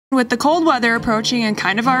With the cold weather approaching and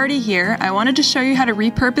kind of already here, I wanted to show you how to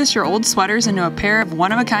repurpose your old sweaters into a pair of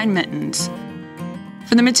one-of-a-kind mittens.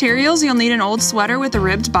 For the materials, you'll need an old sweater with a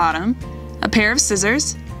ribbed bottom, a pair of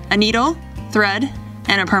scissors, a needle, thread,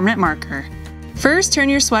 and a permanent marker. First, turn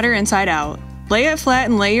your sweater inside out. Lay it flat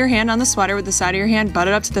and lay your hand on the sweater with the side of your hand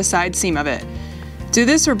butted up to the side seam of it. Do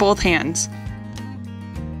this for both hands.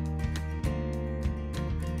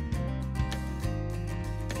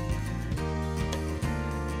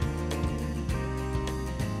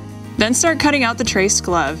 Then start cutting out the traced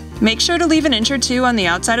glove. Make sure to leave an inch or two on the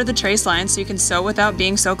outside of the trace line so you can sew without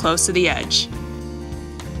being so close to the edge.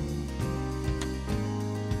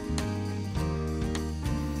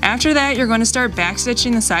 After that, you're going to start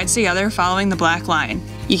backstitching the sides together following the black line.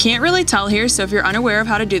 You can't really tell here, so if you're unaware of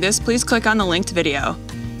how to do this, please click on the linked video.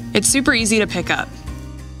 It's super easy to pick up.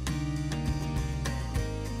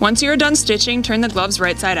 Once you are done stitching, turn the gloves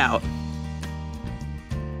right side out.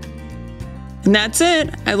 And that's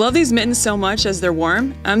it! I love these mittens so much as they're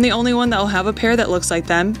warm. I'm the only one that will have a pair that looks like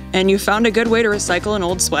them, and you found a good way to recycle an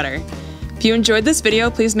old sweater. If you enjoyed this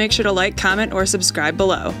video, please make sure to like, comment, or subscribe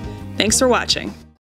below. Thanks for watching.